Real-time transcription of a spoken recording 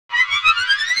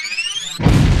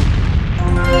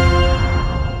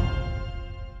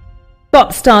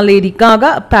Pop star Lady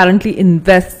Gaga apparently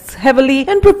invests heavily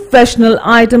in professional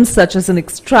items such as an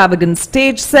extravagant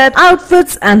stage set,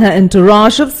 outfits and her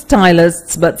entourage of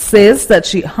stylists, but says that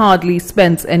she hardly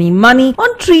spends any money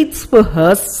on treats for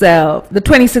herself. The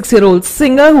 26-year-old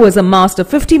singer, who has amassed a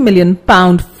 £50 million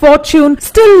fortune,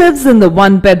 still lives in the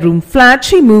one-bedroom flat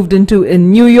she moved into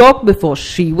in New York before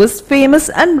she was famous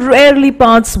and rarely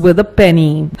parts with a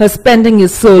penny. Her spending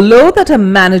is so low that her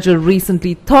manager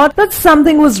recently thought that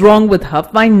something was wrong with her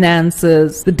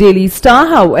finances. The Daily Star,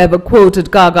 however,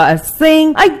 quoted Gaga as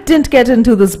saying, "I didn't get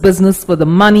into this business for the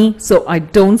money, so I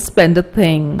don't spend a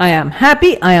thing. I am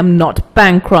happy I am not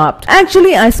bankrupt.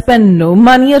 Actually, I spend no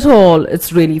money at all.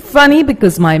 It's really funny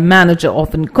because my manager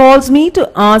often calls me to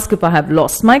ask if I have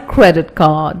lost my credit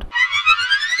card."